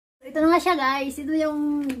Ito na nga siya guys. Ito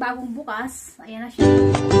yung bagong bukas. Ayan na siya.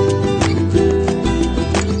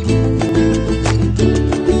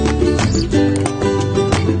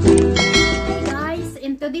 Hey guys,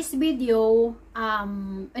 into this video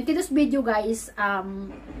guys,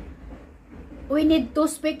 we need to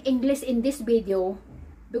speak English in this video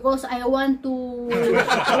because I want to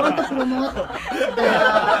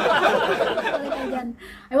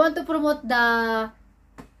promote the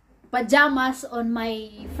pajamas on my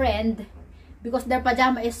friend because their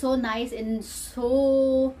pajama is so nice and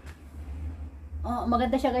so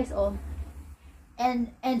maganda siya guys,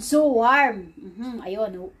 and so warm.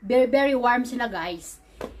 Ayun, very warm sila guys.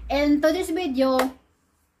 And to this video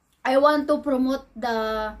I want to promote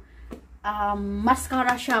the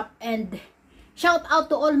mascara shop and shout out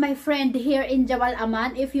to all my friend here in Jabal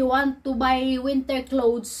Aman. If you want to buy winter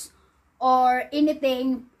clothes or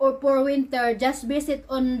anything or for winter, just visit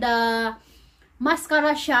on the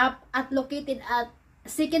mascara shop located at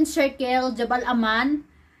Second Circle, Jabal Aman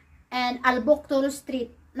and Alboctoro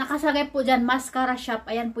Street. Nakasagay po dyan, mascara shop.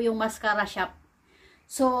 Ayan po yung mascara shop.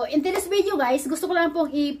 So, in this video guys, gusto ko lang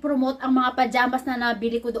pong i-promote ang mga pajamas na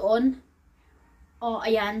nabili ko doon.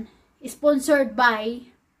 Ayan. Sponsored by,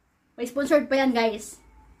 may sponsored pa yan guys.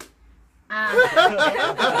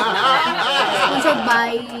 Sponsored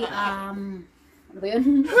by ano ba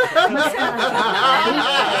yun?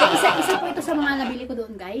 So, isa po ito sa mga nabili ko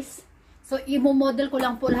doon guys. So i-model ko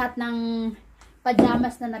lang po lahat ng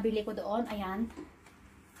pajamas na nabili ko doon. Ayan.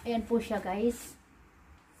 Ayan po siya guys.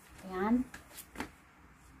 Ayan.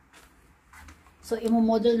 So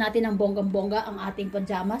i-model natin ng bonggang-bongga ang ating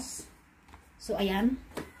pajamas. So ayan.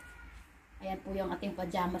 Ayan po yung ating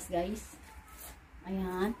pajamas guys.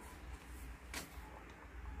 Ayan.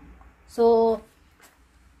 So,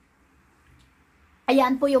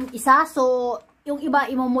 ayan po yung isa. So, yung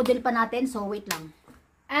iba i-model pa natin. So, wait lang.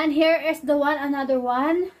 And here is the one, another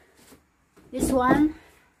one. This one.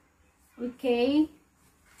 Okay.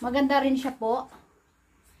 Maganda rin siya po.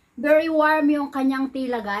 Very warm yung kanyang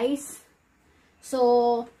tila guys.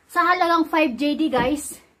 So, sa halagang 5 JD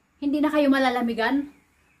guys, hindi na kayo malalamigan.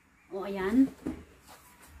 Ayan.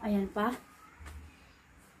 Ayan pa.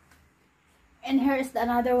 And here is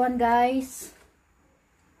another one guys.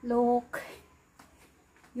 Look.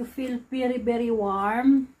 You feel very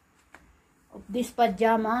warm of this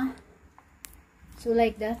pajama. So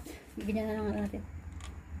like that. Ganyan na lang natin.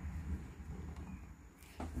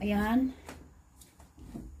 Ayan.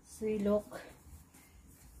 So look.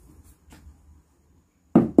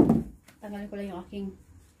 Tanggalin ko lang yung aking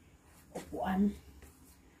upuan.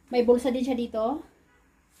 May bulsa din siya dito.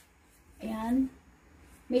 Ayan.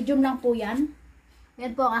 Medium lang po yan.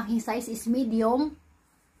 Ayan po ang aking size is medium.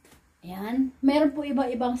 Ayan. Meron po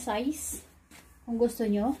iba-ibang size. Kung gusto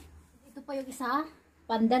nyo. Ito pa yung isa.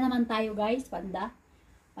 Panda naman tayo guys. Panda.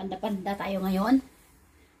 Panda tayo ngayon.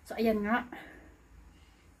 So ayan nga.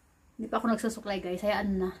 Hindi pa ako nagsusuklay guys.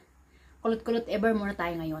 Ayan na. Kulot-kulot ever muna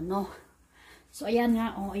tayo ngayon. No? So ayan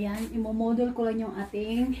nga. Ayan. Imo-model ko lang yung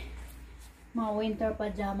ating mga winter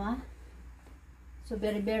pajama. So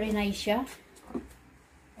very nice siya.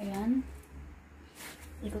 Ayan.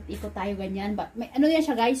 Ikot-ikot tayo ganyan. But may ano yan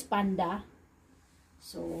siya guys, panda.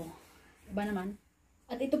 So iba naman.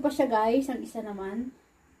 At ito pa siya guys, ang isa naman.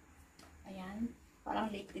 Ayan. Parang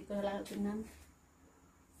liquid ko na lang tingnan.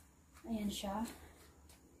 Ayan siya.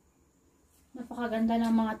 Napakaganda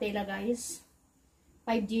ng mga tela guys.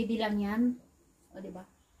 5 JD lang yan. O diba?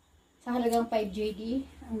 Sa halagang 5 JD,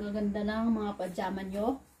 ang gaganda ng mga pajama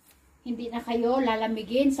nyo. Hindi na kayo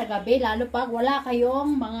lalamigin sa gabi, lalo pag wala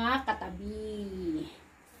kayong mga katabi.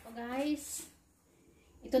 So guys,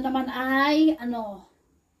 ito naman ay,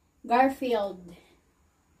 Garfield.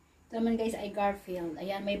 Ito naman guys ay Garfield.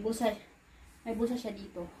 Ayan, may bulsa siya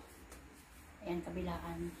dito. Ayan,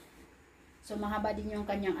 kabilaan. So mahaba din yung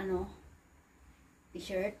kanyang,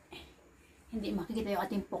 t-shirt. Hindi makikita yung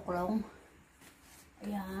ating puklong.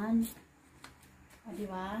 Ayan. O,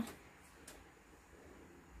 diba?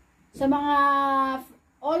 Sa mga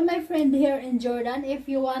all my friend here in Jordan, if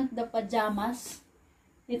you want the pajamas,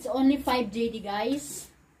 it's only 5 JD guys.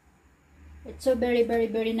 It's so very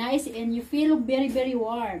nice and you feel very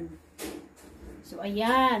warm. So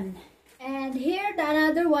ayan. And here the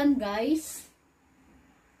another one guys.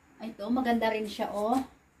 Ito maganda rin siya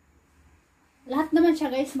Lahat naman siya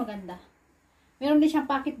guys maganda. Meron din siyang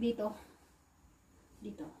pocket dito.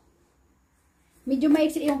 Medyo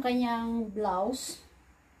maiksi yung kanyang blouse.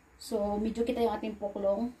 So, medyo kita yung ating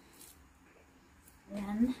puklong.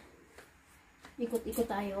 Ayan. Ikot-ikot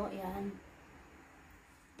tayo. Ayan.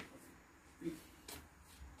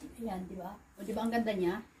 Ayan, diba? O, diba ang ganda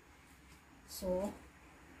niya? So,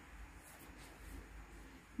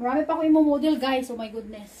 Marami pa ako imomodel guys. Oh my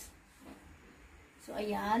goodness. So,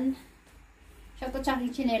 ayan. Siya to tsaking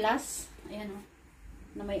chinelas. Ayan o.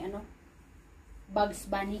 Na may ano. Bugs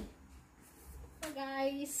Bunny. So,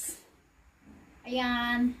 guys.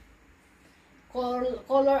 Ayan. Color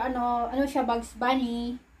ano siya, Bugs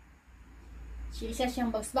Bunny. Isa siyang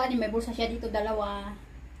Bugs Bunny. May bulsa siya dito, dalawa.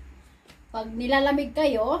 Pag nilalamig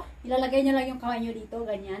kayo, ilalagay nyo lang yung kamay nyo dito.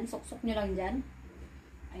 Ganyan. Suksok nyo lang dyan.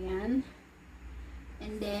 Ayan.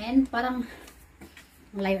 And then, parang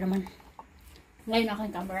layo naman. Layo na ako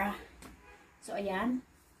yung camera. So, ayan.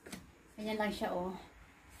 Ganyan lang siya, oh.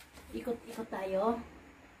 Ikot-ikot tayo.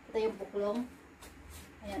 Ito yung buklong.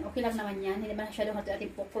 Ayan, okay lang naman yan. Hindi naman masyadong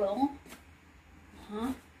ating buklong.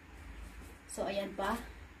 So, ayan pa.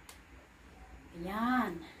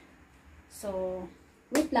 Ayan. So,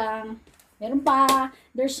 wait lang. Meron pa.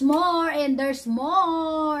 There's more and there's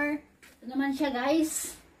more. Ito naman siya,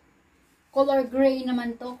 guys. Color gray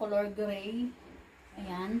naman to. Color gray.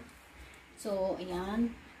 Ayan. So,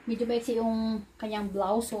 ayan. Medyo baiksi yung kanyang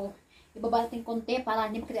blouse. So, ibaba natin konti para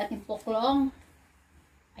hindi makita ating poklong.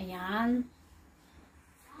 Ayan.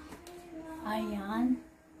 Ayan.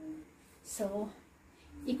 So,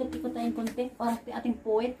 ikot-ikot tayong konti para ating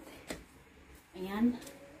puwet. Ayan.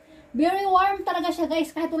 Very warm talaga siya,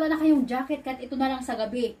 guys. Kahit wala na kayong jacket, kahit ito na lang sa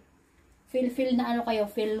gabi. Feel na ano kayo,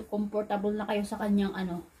 feel comfortable na kayo sa kanyang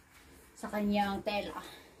ano, sa kanyang tela.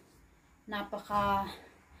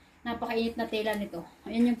 Napakainit na tela nito.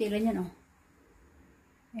 Ayan yung tela niya, no.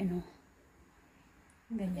 Ayan, no.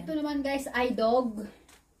 Ganyan. Ito naman, guys, ay dog.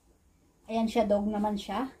 Ayan siya, dog naman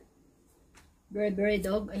siya. Very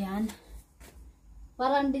dog. Ayan.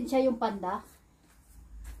 Parang din siya yung panda.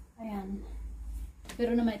 Ayan.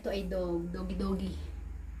 Pero naman ito ay dog. Doggy.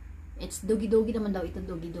 It's doggy naman daw ito.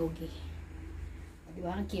 Doggy.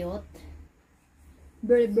 Diba? Ang cute.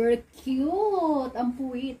 Very cute. Ang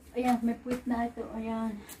puwit. Ayan. May puwit na ito.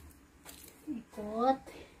 Ayan. Ikot.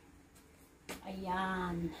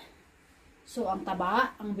 Ayan. So, ang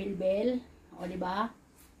taba. Ang bilbil. O, diba?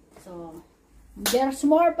 So, there's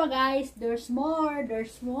more pa, guys. There's more.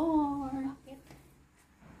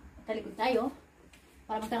 Talikod tayo.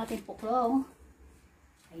 Para magtang natin puklong.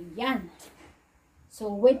 Ayan. So,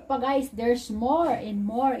 wait pa, guys. There's more and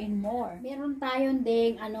more. Meron tayong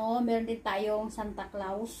meron din tayong Santa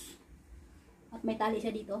Claus. At may tali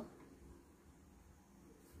siya dito.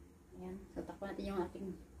 Ayan. So, takpo natin yung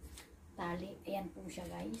ating tali. Ayan po siya,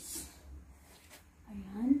 guys.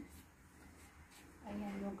 Ayan.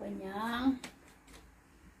 Ayan yung kanyang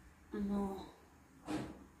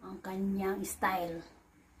ang kanyang style.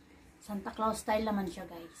 Santa Claus style naman siya,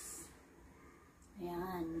 guys.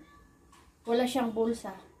 Ayan. Wala siyang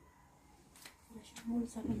bulsa.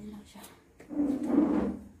 Ganyan lang siya.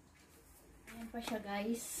 Ayan pa siya,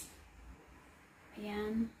 guys.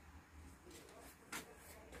 Ayan.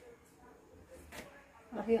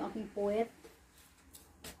 Laki yung aking puwet.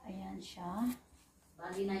 Ayan siya.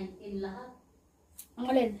 Bali 19 lahat. Ang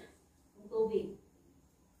alin? Ang tubig.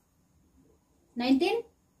 19?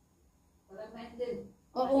 Walang 19.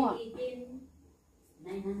 Oo nga. 18.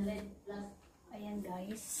 900 plus. Ayan,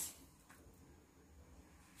 guys.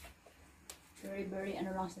 Very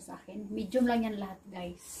ano lang sa akin. Medium lang yan lahat,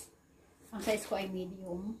 guys. Ang size ko ay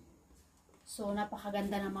medium. So,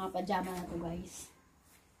 napakaganda ng mga pajama na to, guys.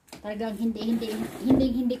 Talagang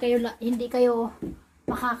hindi kayo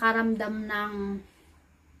makakaramdam ng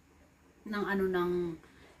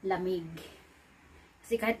lamig.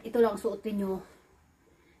 Kasi kahit ito lang suotin nyo,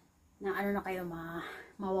 na na kayo,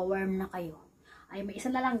 mawawarm na kayo. Ay, may isa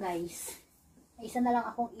na lang, guys. May isa na lang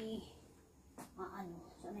akong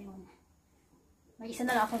sana yun? May isa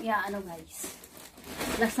na lang akong guys.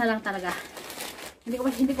 Last na lang talaga.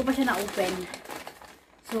 Hindi ko pa siya na-open.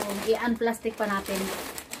 So, i-unplastic pa natin.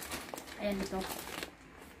 Ayan ito.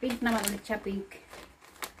 Pink naman ulit siya, pink.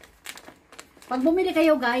 Pag bumili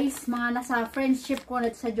kayo, guys, mga nasa friendship ko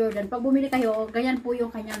sa Jordan, pag bumili kayo, ganyan po yung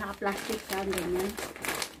kanya naka-plastic yan, ganyan.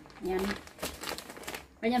 Ayan.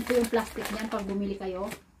 Ganyan po yung plastic niyan pag bumili kayo.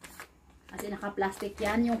 Kasi naka-plastic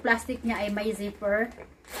yan. Yung plastic niya ay may zipper.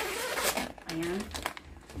 Ayan.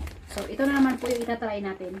 So, ito na naman po yung itatry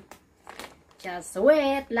natin. Just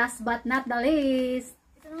wait. Last but not the least.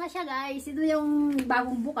 Ito na nga siya, guys. Ito yung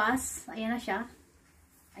bagong bukas. Ayan na siya.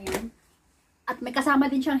 Ayan. At may kasama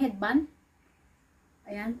din siyang headband.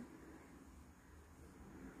 Ayan.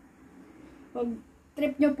 Pag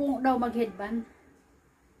trip nyo po daw mag-headband,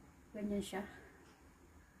 ganyan siya.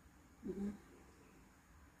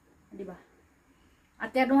 Diba?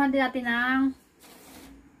 At ternuhan din natin ng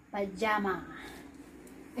pajama.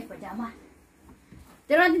 Ay, pajama.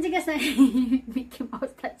 Ternuhan din siya sa Mickey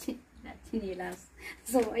Mouse touching. chinelas.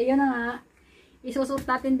 So, ayun na nga. Isusuot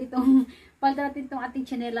natin ditong, palitan natin itong ating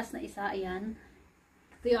chinelas na isa. Ayan.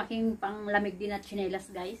 Ito yung aking panglamig din na chinelas,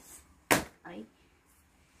 guys. Ay.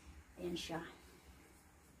 Ayan siya.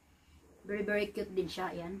 Very, very cute din siya.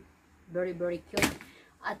 Ayan. Very, very cute.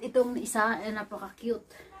 At itong isa, napaka-cute.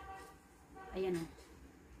 Ayan o.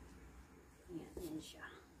 Ayan, ayan siya.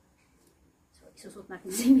 So, isusuot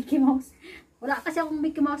natin si Mickey Mouse. Wala kasi akong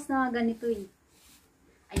Mickey Mouse na ganito eh.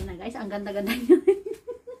 Ayan na guys, ang ganda-ganda niya.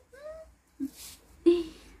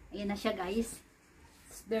 Ayan na siya guys.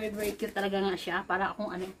 Very, very cute talaga nga siya. Para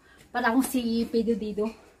akong ano, para akong si Pido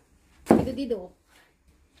Dido. Pido Dido.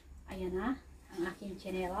 Ayan na, ang aking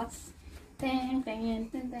chinelas. Teng, teng,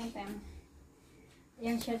 teng, teng, teng.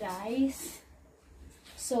 Ayan siya guys.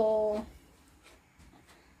 So,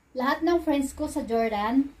 lahat ng friends ko sa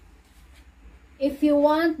Jordan, if you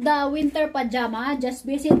want the winter pajama, just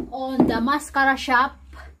visit on the Mascara shop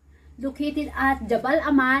located at Jabal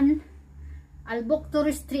Aman, Albuktur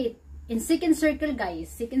Street in Second Circle guys.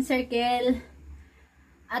 Second Circle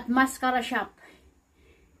at Mascara shop.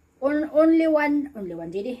 Only 5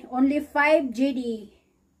 GD. Only 5 GD.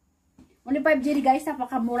 Only 5 GD guys,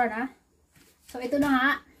 napakamura na. So ito na nga.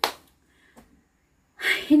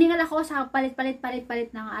 Hiningal ako sa palit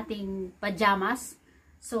ng ating pajamas.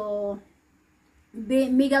 So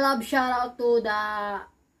mega love shout out to the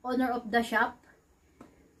owner of the shop.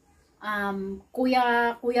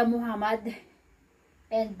 Kuya Muhammad,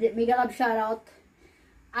 and mega love shout out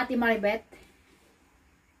Ate Maribeth.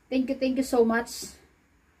 Thank you so much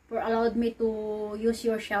for allowed me to use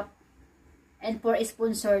your shop and for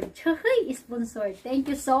sponsored. Sponsored. Thank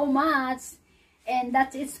you so much. And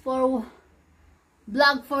that's it for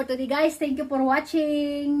vlog for today guys. Thank you for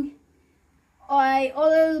watching.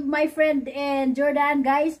 All my friend and Jordan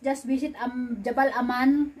guys, just visit Jabal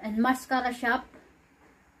Aman and Mascara shop.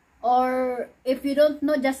 Or if you don't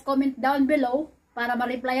know, just comment down below para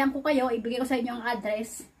ma-replyan ko kayo, ibigay ko sa inyo ang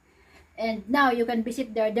address. And now you can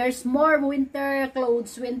visit there. There's more winter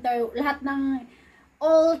clothes, lahat ng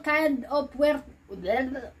all kind of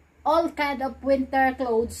winter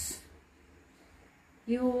clothes.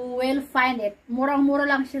 You will find it. Murang-mura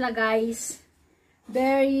lang sila guys.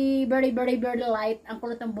 Very light ang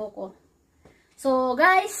kulot ng buko. So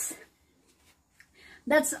guys,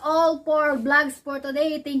 that's all for vlogs for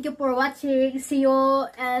today. Thank you for watching. See you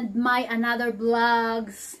and my another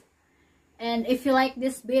vlogs. And if you like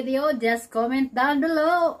this video, just comment down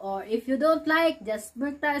below. Or if you don't like, just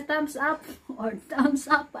put a thumbs up or thumbs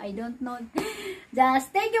up. I don't know. Just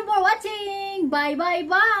thank you for watching. Bye.